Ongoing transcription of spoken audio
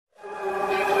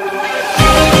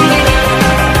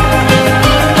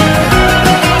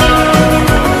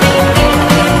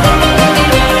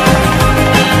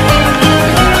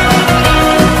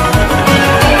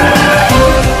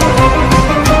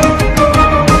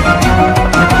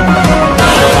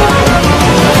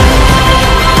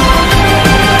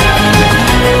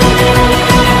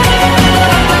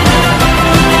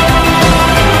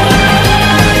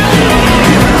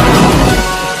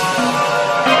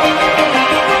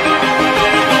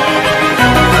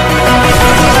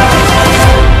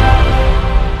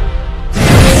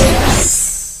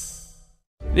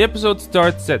The episode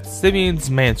starts at Simion's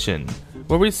mansion,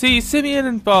 where we see Simion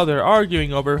and Father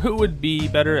arguing over who would be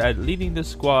better at leading the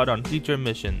squad on future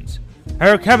missions.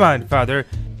 Oh, come on, Father.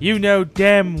 You know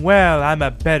damn well I'm a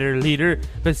better leader.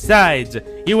 Besides,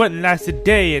 you wouldn't last a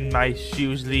day in my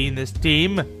shoes leading this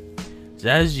team.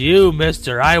 Says you,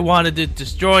 mister. I wanted to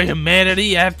destroy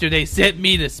humanity after they sent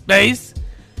me to space.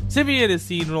 Simion is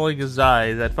seen rolling his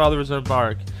eyes at Father's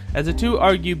remark as the two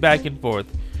argue back and forth.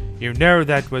 You know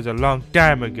that was a long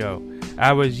time ago.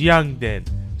 I was young then,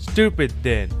 stupid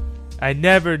then. I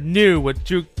never knew what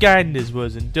true kindness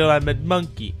was until I met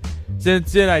Monkey.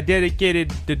 Since then I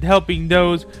dedicated to helping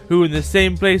those who were in the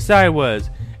same place I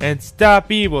was, and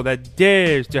stop evil that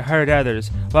dares to hurt others,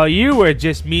 while you were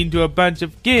just mean to a bunch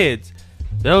of kids.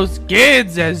 Those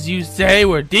kids, as you say,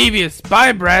 were devious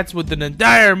spy brats with an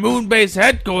entire moon-based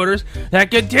headquarters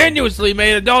that continuously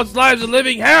made adults' lives a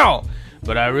living hell.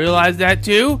 But I realize that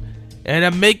too, and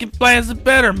I'm making plans to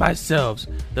better myself.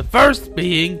 The first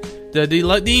being to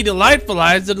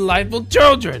delightfulize the delightful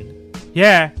children.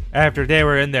 Yeah, after they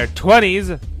were in their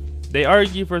 20s. They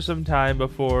argue for some time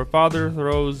before Father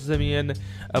throws Simion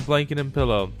a blanket and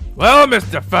pillow. Well,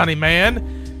 Mr. Funny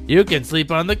Man, you can sleep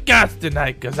on the couch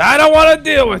tonight, cause I don't want to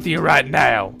deal with you right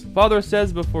now. Father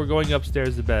says before going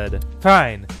upstairs to bed.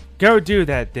 Fine, go do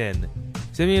that then.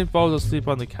 Simion falls asleep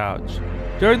on the couch.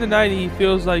 During the night he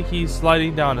feels like he's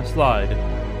sliding down a slide,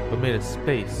 but made of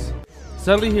space.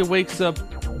 Suddenly he wakes up,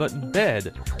 but in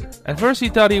bed. At first he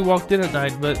thought he walked in at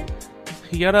night, but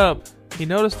he got up. He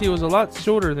noticed he was a lot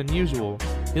shorter than usual.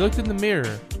 He looked in the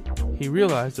mirror. He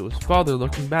realized it was Father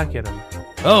looking back at him.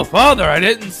 Oh, Father, I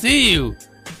didn't see you.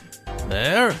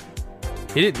 There?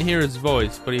 He didn't hear his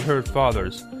voice, but he heard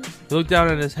Father's. He looked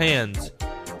down at his hands.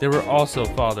 They were also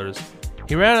Father's.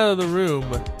 He ran out of the room,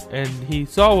 and he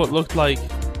saw what looked like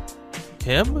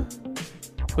him?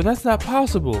 But that's not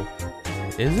possible,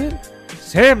 is it?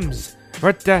 Sims,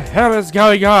 what the hell is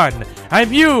going on?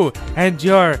 I'm you, and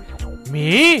you're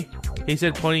me? He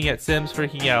said, pointing at Sims,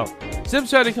 freaking out. Sims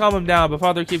tried to calm him down, but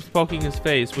Father keeps poking his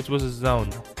face, which was his own.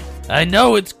 I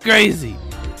know it's crazy,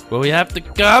 but we have to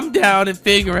calm down and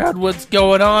figure out what's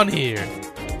going on here.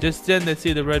 Just then they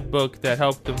see the red book that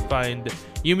helped them find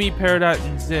Yumi, Peridot,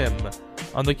 and Zim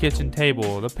on the kitchen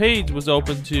table. The page was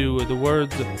open to the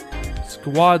words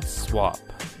Squad Swap.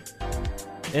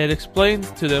 It explains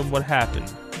to them what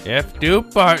happened. If two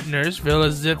partners feel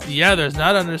as if the other's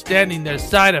not understanding their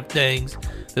side of things,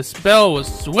 the spell will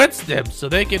switch them so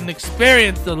they can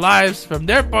experience the lives from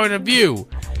their point of view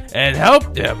and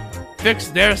help them fix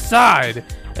their side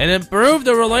and improve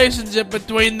the relationship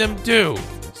between them too.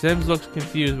 Sims looks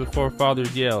confused before Father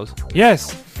yells,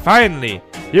 Yes, finally!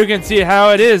 You can see how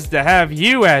it is to have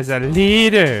you as a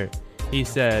leader, he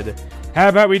said. How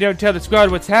about we don't tell the squad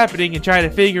what's happening and try to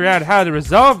figure out how to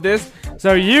resolve this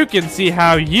so you can see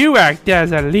how you act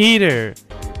as a leader.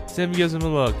 Sim gives him a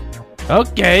look.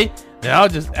 Okay, then I'll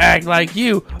just act like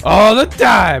you all the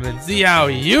time and see how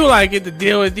you like it to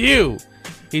deal with you.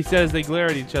 He says. They glare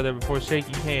at each other before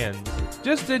shaking hands.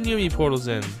 Just then Yumi portals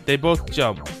in. They both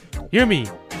jump. Yumi,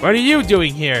 what are you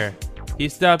doing here? He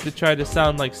stopped to try to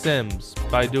sound like Sims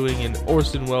by doing an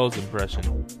Orson Welles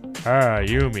impression. Ah,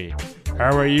 Yumi,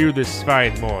 how are you this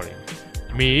fine morning?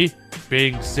 Me,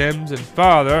 being Sims and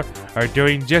Father, are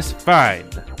doing just fine.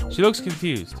 She looks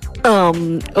confused.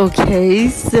 Okay,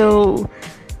 so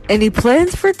any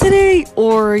plans for today?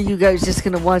 Or are you guys just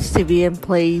gonna watch TV and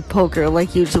play poker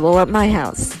like usual at my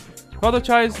house? Father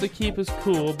tries to keep his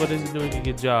cool, but isn't doing a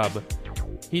good job.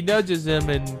 He nudges him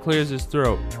and clears his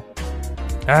throat.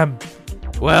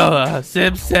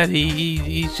 Sim said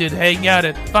he should hang out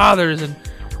at Father's and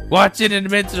watch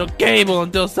interdimensional cable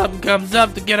until something comes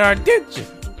up to get our attention.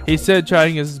 He said,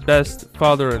 trying his best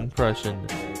Father impression.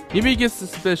 Yumi gets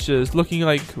suspicious, looking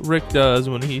like Rick does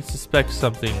when he suspects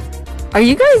something. Are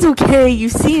you guys okay? You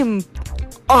seem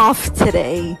off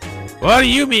today. What do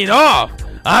you mean off?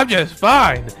 I'm just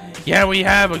fine. Can't we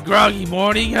have a groggy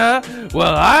morning, huh?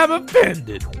 Well, I'm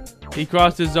offended. He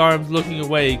crossed his arms, looking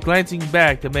away, glancing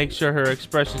back to make sure her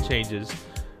expression changes.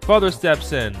 Father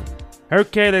steps in.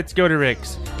 Okay, let's go to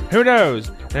Rick's. Who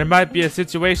knows? There might be a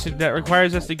situation that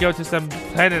requires us to go to some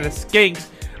planet of skinks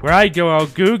where I go all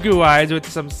goo-goo eyes with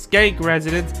some skank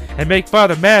residents and make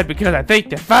Father mad because I think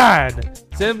they're fine.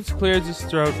 Sims clears his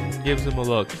throat and gives him a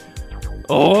look.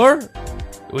 Or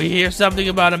we hear something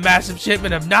about a massive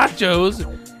shipment of nachos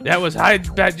that was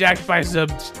hijacked by some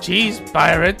cheese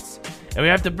pirates, and we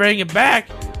have to bring it back,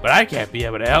 but I can't be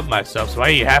able to help myself, so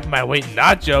I eat half my weight in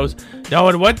nachos,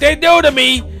 knowing what they do to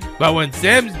me. But when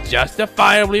Sims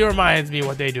justifiably reminds me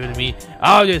what they do to me,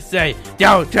 I'll just say,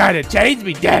 "Don't try to change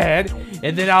me, Dad."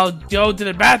 And then I'll go to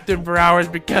the bathroom for hours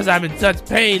because I'm in such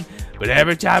pain. But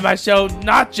every time I show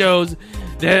nachos,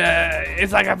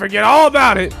 it's like I forget all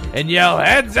about it and yell,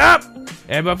 "Heads up!"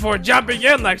 And before jumping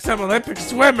in like some Olympic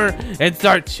swimmer and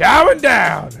start chowing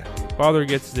down. Father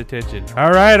gets his attention. All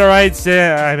right,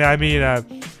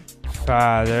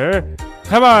 Father.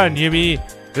 Come on, Yumi.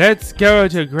 Let's go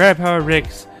to Grandpa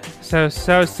Rick's. So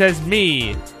says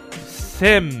me,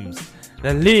 Sims,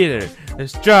 the leader, the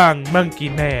strong monkey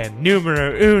man,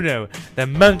 numero uno, the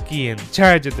monkey in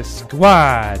charge of the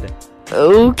squad.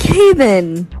 Okay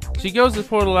then. She goes the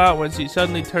portal out when she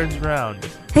suddenly turns around.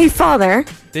 Hey, Father.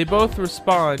 They both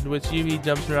respond, which Yumi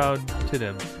jumps around to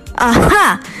them.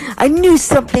 Aha! I knew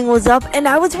something was up, and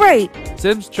I was right.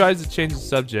 Sims tries to change the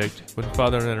subject when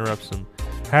Father interrupts him.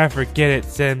 Forget it,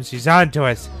 Sims. She's on to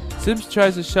us. Sims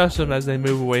tries to shush them as they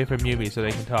move away from Yumi so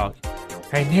they can talk.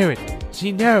 I knew it.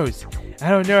 She knows. I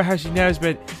don't know how she knows,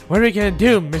 but what are we gonna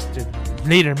do, Mr.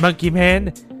 Leader Monkey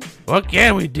Man? What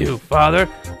can we do, Father?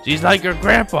 She's like her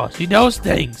grandpa. She knows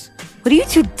things. What are you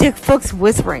two dick fucks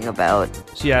whispering about?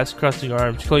 She asks, crossing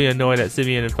arms, clearly annoyed at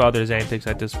Simion and Father's antics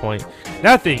at this point.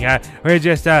 Nothing. We're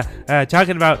just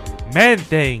talking about man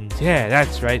things. Yeah,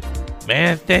 that's right.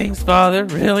 Man things, Father?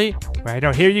 Really? Well, I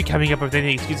don't hear you coming up with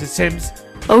any excuses, Sims.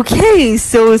 Okay,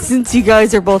 so since you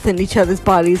guys are both in each other's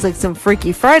bodies like some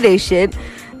Freaky Friday shit,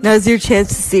 now's your chance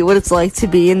to see what it's like to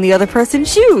be in the other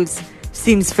person's shoes.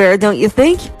 Seems fair, don't you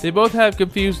think? They both have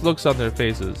confused looks on their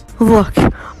faces. Look,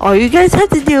 all you guys have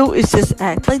to do is just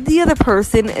act like the other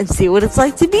person and see what it's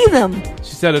like to be them.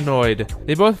 She said, annoyed.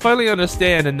 They both finally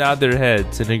understand and nod their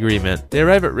heads in agreement. They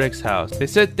arrive at Rick's house. They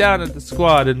sit down at the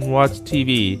squad and watch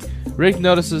TV. Rick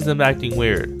notices them acting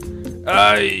weird.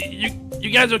 You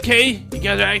guys okay? You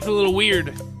guys are acting a little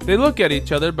weird. They look at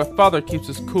each other, but Father keeps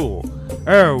us cool.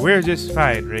 Oh, we're just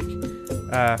fine, Rick.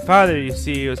 Father, you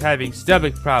see, was having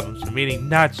stomach problems from eating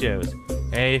nachos.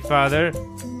 Hey, Father?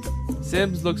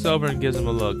 Sims looks over and gives him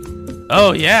a look.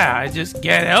 Oh, yeah, I just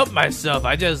can't help myself.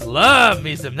 I just love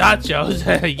me some nachos.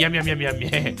 Yum, yum, yum, yum,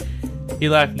 yum. He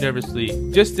laughed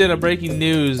nervously. Just then, a breaking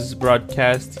news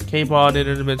broadcast came on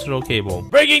interdimensional cable.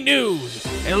 Breaking news!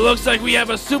 It looks like we have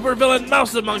a supervillain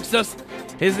mouse amongst us.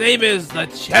 His name is the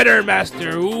Cheddar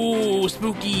Master. Ooh,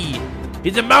 spooky.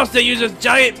 He's a mouse that uses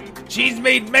giant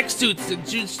cheese-made mech suits and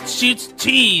shoots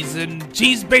cheese and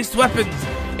cheese-based weapons.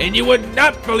 And you would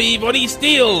not believe what he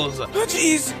steals. Oh,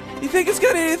 jeez. You think it's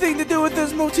got anything to do with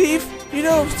this motif? You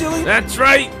know, stealing? That's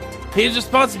right. He's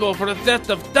responsible for the theft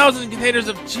of thousands of containers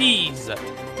of cheese.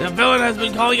 The villain has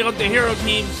been calling out the hero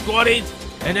team, Squad 8,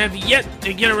 and have yet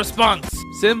to get a response.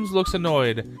 Sims looks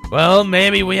annoyed. Well,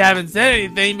 maybe we haven't said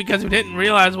anything because we didn't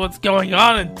realize what's going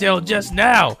on until just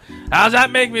now. How's that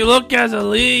make me look as a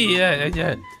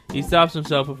lead? He stops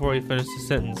himself before he finishes the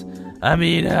sentence. I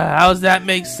mean, how's that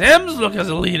make Sims look as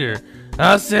a leader?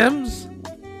 Sims?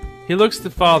 He looks to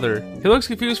Father. He looks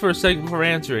confused for a second before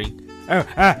answering.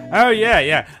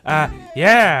 Yeah.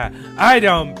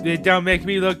 It don't make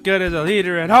me look good as a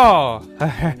leader at all.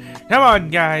 Come on,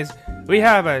 guys. We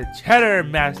have a Cheddar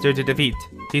Master to defeat.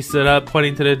 He stood up,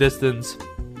 pointing to the distance.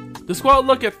 The squad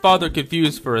looked at Father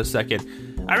confused for a second.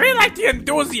 I really like the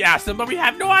enthusiasm, but we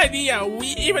have no idea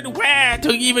where to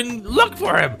even look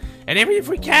for him. And even if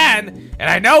we can, and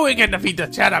I know we can defeat the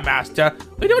Cheddar Master,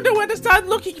 we don't know where to start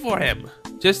looking for him.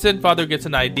 Just then, Father gets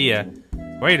an idea.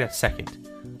 Wait a second.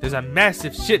 There's a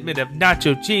massive shipment of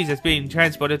nacho cheese that's being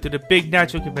transported to the big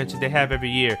nacho convention they have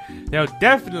every year. They'll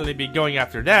definitely be going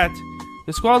after that.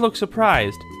 The squad looks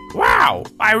surprised. Wow,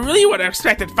 I really would have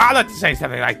expected Father to say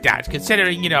something like that,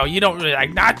 considering, you don't really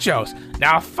like nachos.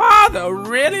 Now, Father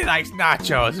really likes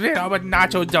nachos, but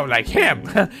nachos don't like him.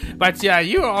 But yeah,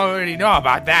 you already know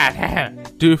about that.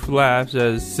 Doof laughs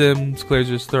as Sims clears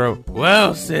his throat.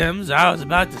 Well, Sims, I was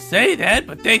about to say that,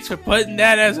 but thanks for putting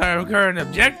that as our current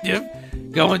objective.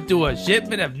 Going through a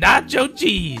shipment of nacho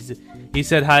cheese, he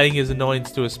said, hiding his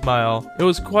annoyance to a smile. It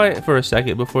was quiet for a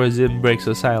second before Zim breaks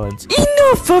the silence.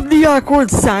 Enough of the awkward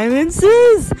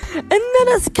silences, and let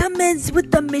us commence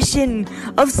with the mission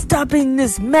of stopping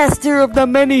this master of the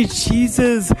many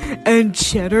cheeses and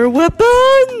cheddar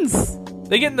weapons.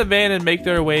 They get in the van and make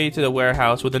their way to the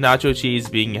warehouse with the nacho cheese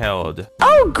being held.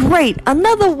 Oh great,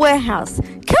 another warehouse.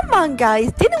 Come on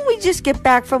guys, didn't we just get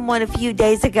back from one a few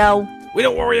days ago? We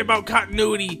don't worry about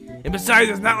continuity. And besides,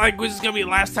 it's not like this is going to be the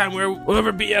last time we'll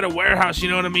ever be at a warehouse, you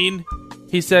know what I mean?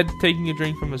 He said, taking a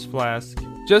drink from his flask.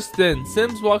 Just then,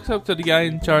 Sims walks up to the guy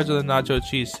in charge of the nacho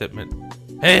cheese shipment.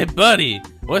 Hey, buddy,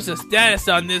 what's the status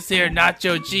on this here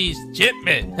nacho cheese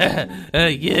shipment?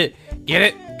 Get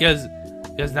it? Because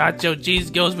Because nacho cheese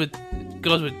goes with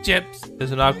chips.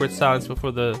 There's an awkward silence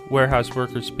before the warehouse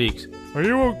worker speaks. Are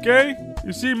you okay?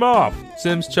 You seem off.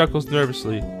 Sims chuckles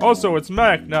nervously. Also, it's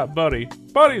Mac, not Buddy.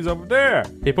 Buddy's over there.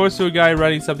 He points to a guy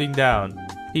writing something down.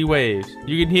 He waves.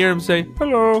 You can hear him say,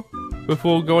 hello,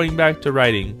 before going back to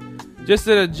writing. Just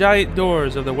then, the giant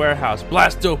doors of the warehouse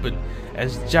blast open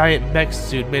as a giant mech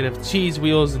suit made of cheese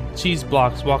wheels and cheese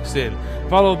blocks walks in,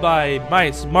 followed by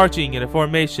mice marching in a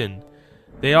formation.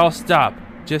 They all stop.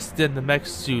 Just then, the mech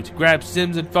suit grabs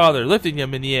Sims and Father, lifting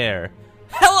them in the air.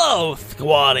 Hello,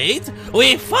 Squad 8!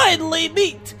 We finally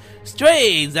meet!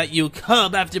 Strange that you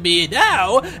come after me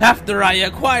now, after I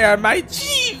acquire my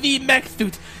cheesy mech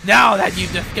suit, now that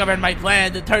you've discovered my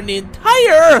plan to turn the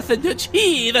entire Earth into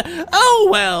cheese. Oh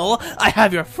well, I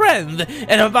have your friends,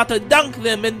 and I'm about to dunk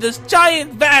them in this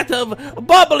giant vat of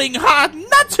bubbling hot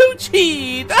nacho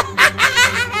cheese!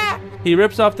 He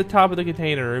rips off the top of the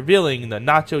container, revealing the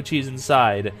nacho cheese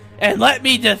inside. And let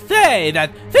me just say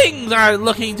that things aren't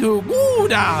looking too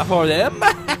good for them.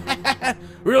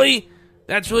 Really?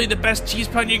 That's really the best cheese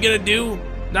pun you're gonna do?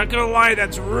 Not gonna lie,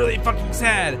 that's really fucking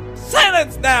sad.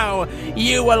 Silence now!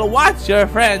 You will watch your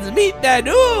friends meet their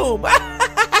doom!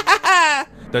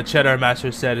 The Cheddar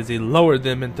Master said as he lowered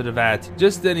them into the vat.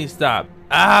 Just then he stopped.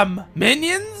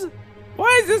 Minions?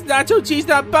 Why is this nacho cheese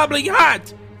not bubbling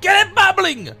hot? Get it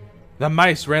bubbling! The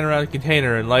mice ran around the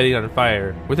container and lighting it on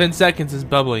fire. Within seconds, it's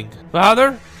bubbling.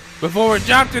 Father, before we're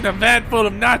jumped in a vat full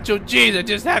of nacho cheese, I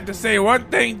just have to say one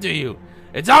thing to you.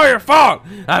 It's all your fault.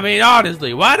 I mean,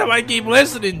 honestly, why do I keep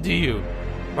listening to you?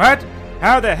 What?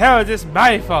 How the hell is this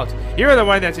my fault? You're the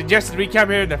one that suggested we come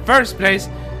here in the first place.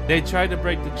 They tried to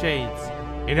break the chains.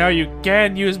 You know, you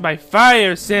can use my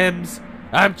fire, Sims.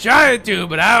 I'm trying to,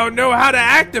 but I don't know how to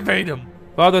activate them.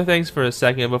 Father thinks for a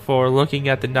second before looking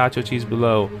at the nacho cheese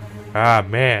below. Ah,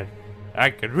 man.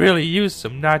 I could really use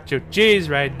some nacho cheese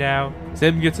right now.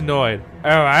 Sim gets annoyed. Oh,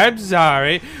 I'm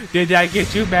sorry. Did I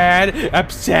get you mad,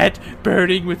 upset,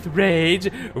 burning with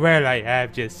rage? Well, I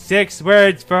have just 6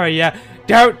 words for you.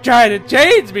 Don't try to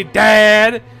change me,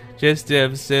 Dad! Just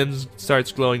then, Sims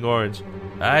starts glowing orange.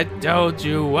 I told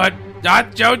you what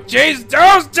nacho cheese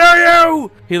does to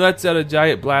you! He lets out a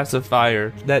giant blast of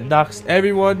fire that knocks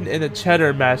everyone in the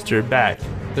Cheddar Master back.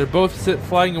 They're both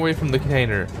flying away from the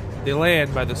container. They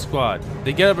land by the squad.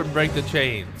 They get up and break the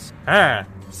chains. Ah,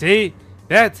 see?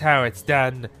 That's how it's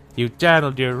done. You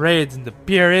channeled your rage into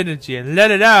pure energy and let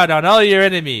it out on all your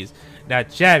enemies.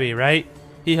 Not shabby, right?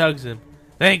 He hugs him.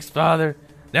 Thanks, Father.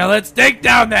 Now let's take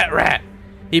down that rat.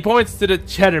 He points to the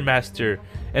Cheddar Master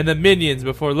and the minions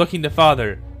before looking to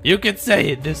Father. You can say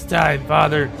it this time,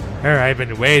 Father. I've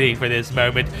been waiting for this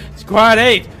moment. Squad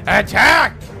 8,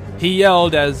 attack! He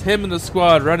yelled as him and the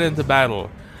squad run into battle.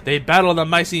 They battle the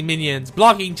micey minions,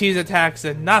 blocking cheese attacks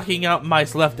and knocking out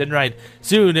mice left and right.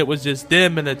 Soon it was just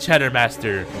them and the Cheddar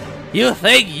Master. You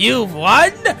think you've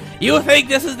won? You think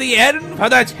this is the end for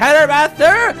the Cheddar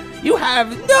Master? You have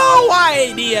no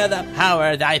idea the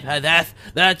power I possess.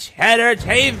 The Cheddar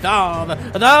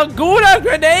Chainsaw, the Gouda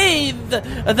Grenades,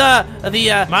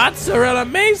 the Mozzarella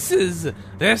Maces.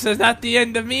 This is not the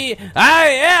end of me. I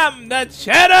am the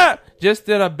Cheddar. Just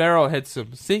then a barrel hits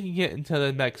him, sinking it into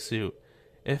the mech suit.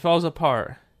 It falls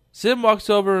apart. Sim walks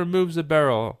over and removes the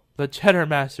barrel. The Cheddar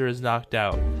Master is knocked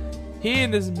out. He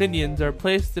and his minions are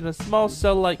placed in a small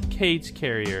cell-like cage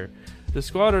carrier. The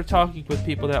squad are talking with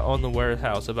people that own the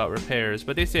warehouse about repairs,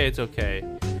 but they say it's okay.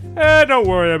 Don't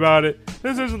worry about it.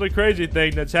 This isn't a crazy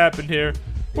thing that's happened here.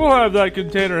 We'll have that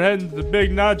container heading to the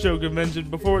big nacho convention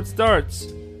before it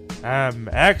starts.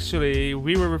 Actually,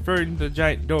 we were referring to the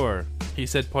giant door, he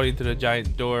said, pointing to the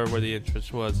giant door where the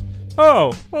entrance was.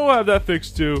 Oh, we'll have that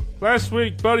fixed too. Last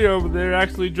week, Buddy over there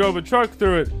actually drove a truck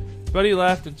through it. Buddy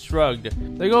laughed and shrugged.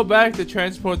 They go back to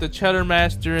transport the Cheddar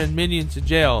Master and minions to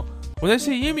jail, when they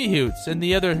see Yumi Hoots and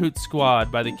the other Hoot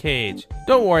squad by the cage.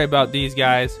 Don't worry about these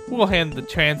guys. We'll handle the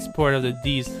transport of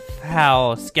these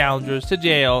foul scoundrels to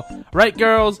jail. Right,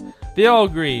 girls? They all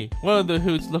agree, one of the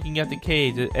Hoots looking at the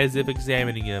cage as if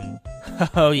examining him.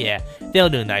 Oh yeah, they'll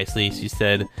do nicely, she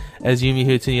said, as Yumi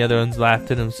Hoots and the other ones laughed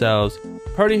to themselves.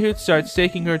 Party Hoot starts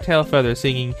shaking her tail feather,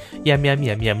 singing, yum yum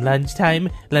yum yum, lunchtime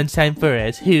for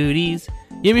us Hooties.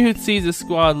 Yumi Hoot sees the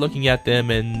squad looking at them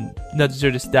and nudges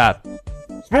her to stop.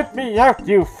 Spit me out,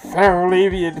 you foul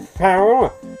avian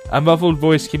fowl! A muffled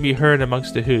voice can be heard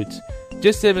amongst the Hoots.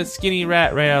 Just then a skinny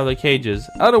rat ran out of the cages,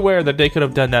 unaware that they could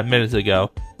have done that minutes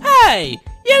ago. Hey!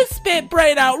 You spit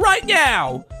brain out right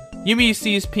now! Yumi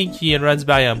sees Pinky and runs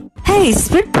by him. Hey,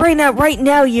 spit brain out right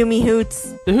now, Yumi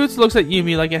Hoots! The Hoots looks at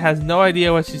Yumi like it has no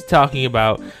idea what she's talking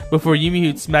about before Yumi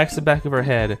Hoots smacks the back of her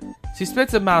head. She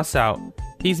spits a mouse out.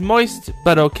 He's moist,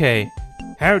 but okay.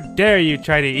 How dare you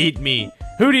try to eat me?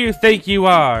 Who do you think you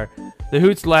are? The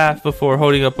Hoots laugh before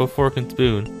holding up a fork and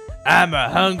spoon. I'm a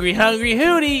hungry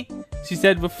hootie, she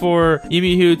said before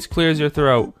Yumi Hoots clears her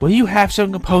throat. Will you have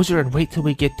some composure and wait till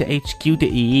we get to HQ to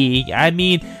eat? I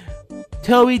mean,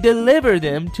 till we deliver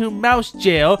them to Mouse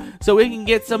Jail so we can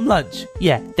get some lunch.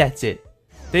 Yeah, that's it.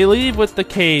 They leave with the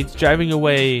cage, driving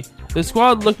away, the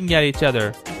squad looking at each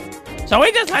other. So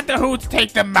we just let the Hoots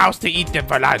take the mouse to eat them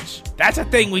for lunch. That's a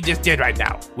thing we just did right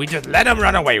now. We just let them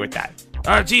run away with that.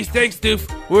 Oh, geez, thanks, Doof.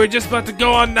 We were just about to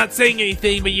go on not saying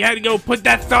anything, but you had to go put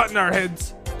that thought in our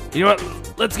heads. You know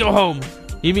what? Let's go home.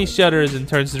 Yumi shudders and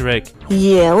turns to Rick.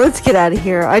 Yeah, let's get out of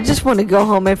here. I just want to go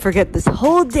home and forget this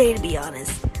whole day, to be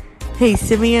honest. Hey,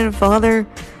 Simion and Father,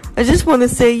 I just want to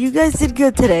say you guys did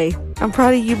good today. I'm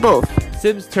proud of you both.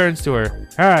 Sims turns to her.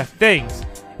 Thanks.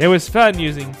 It was fun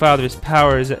using Father's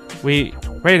powers. Wait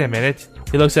a minute.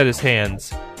 He looks at his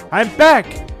hands. I'm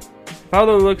back!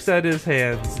 Father looks at his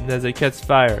hands as they catch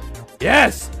fire.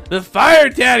 Yes! The Fire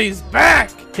Daddy's back!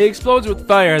 He explodes with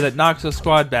fire that knocks the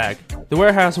squad back. The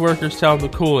warehouse workers tell him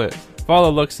to cool it. Father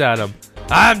looks at him.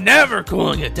 I'm never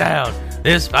cooling it down.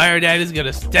 This Fire Daddy's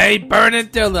gonna stay burning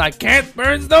till I can't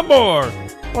burn no more.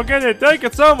 Well, can you take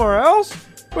it somewhere else?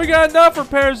 We got enough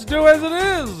repairs to do as it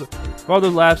is. Father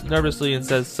laughs nervously and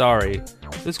says sorry.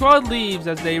 The squad leaves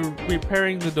as they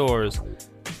repairing the doors.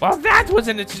 Well, that was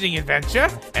an interesting adventure,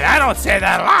 and I don't say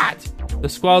that a lot. The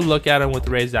squad look at him with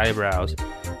raised eyebrows.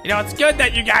 You know, it's good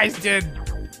that you guys did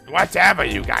whatever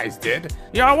you guys did.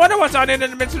 You know, I wonder what's on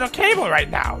interdimensional cable right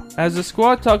now. As the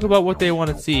squad talk about what they want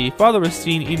to see, Father is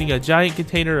seen eating a giant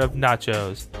container of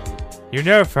nachos. You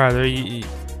know, Father,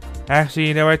 actually,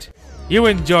 you know what? You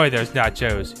enjoy those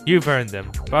nachos. You've earned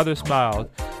them. Father smiled.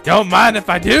 Don't mind if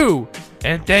I do.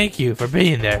 And thank you for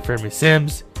being there for me,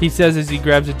 Sims. He says as he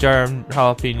grabs a jar of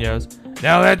jalapenos.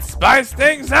 Now let's spice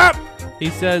things up.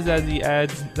 He says as he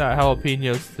adds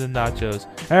jalapenos to the nachos.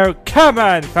 Oh, come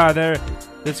on, Father.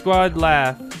 The squad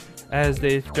laugh as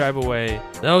they drive away.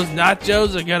 Those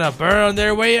nachos are gonna burn on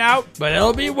their way out, but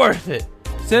it'll be worth it.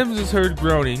 Sims is heard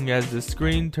groaning as the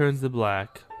screen turns to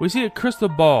black. We see a crystal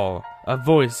ball. A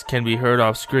voice can be heard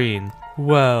off screen.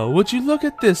 Well, would you look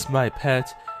at this, my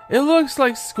pet? It looks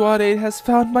like Squad 8 has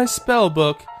found my spell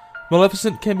book.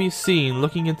 Maleficent can be seen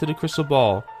looking into the crystal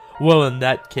ball. Well, in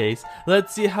that case,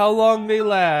 let's see how long they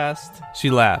last. She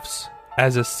laughs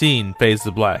as a scene fades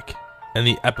to black and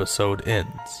the episode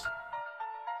ends.